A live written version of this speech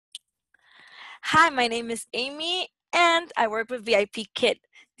Hi, my name is Amy and I work with VipKid.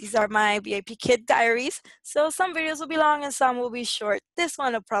 These are my VipKid diaries. So some videos will be long and some will be short. This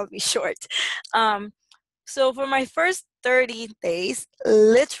one will probably be short. Um, so for my first 30 days,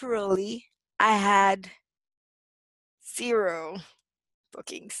 literally, I had 0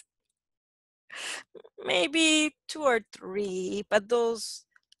 bookings. Maybe 2 or 3, but those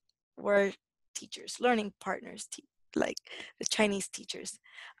were teachers, learning partners, like the Chinese teachers.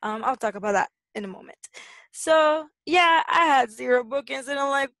 I'll talk about that in a moment. So yeah, I had 0 bookings and I'm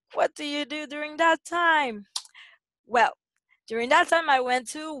like, what do you do during that time? Well, during that time I went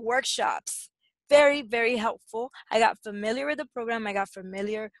to workshops. Very, very helpful. I got familiar with the program, I got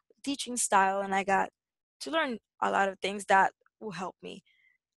familiar with teaching style, and I got to learn a lot of things that will help me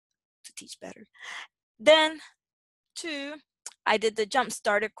to teach better. Then 2, I did the Jump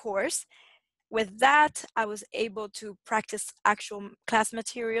Starter course. With that, I was able to practice actual class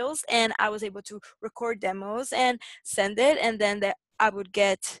materials and I was able to record demos and send it. And then I would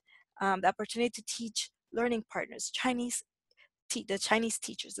get the opportunity to teach learning partners, the Chinese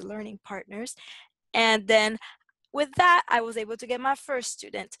teachers, the learning partners. And then with that, I was able to get my first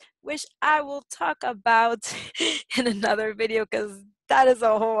student, which I will talk about in another video because that is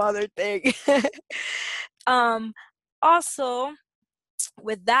a whole other thing. um, Also,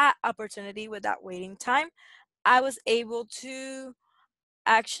 with that opportunity, with that waiting time, I was able to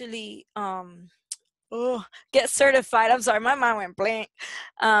actually get certified. I'm sorry, my mind went blank.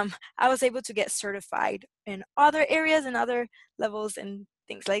 I was able to get certified in other areas and other levels and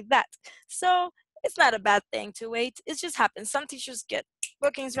things like that. So it's not a bad thing to wait. It just happens. Some teachers get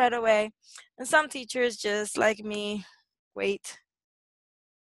bookings right away, and some teachers, just like me, wait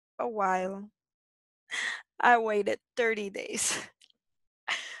a while. I waited 30 days.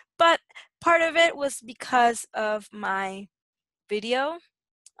 But part of it was because of my video.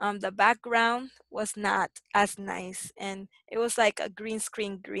 The background was not as nice and it was like a green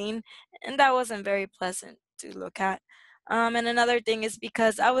screen green, and that wasn't very pleasant to look at. And another thing is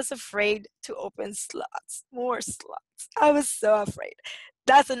because I was afraid to open slots, more slots. I was so afraid.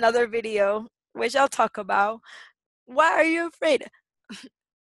 That's another video which I'll talk about. Why are you afraid?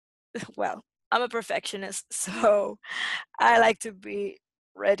 Well, I'm a perfectionist, so I like to be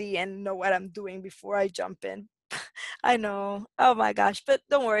ready and know what I'm doing before I jump in. I know. Oh my gosh. But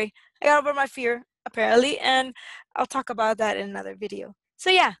don't worry. I got over my fear, apparently, and I'll talk about that in another video. So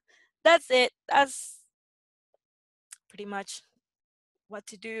yeah, that's it. That's pretty much what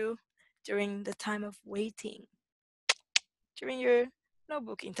to do during the time of waiting, during your no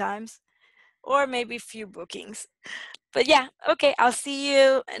booking times, or maybe few bookings. But yeah, okay, I'll see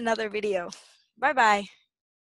you in another video. Bye bye.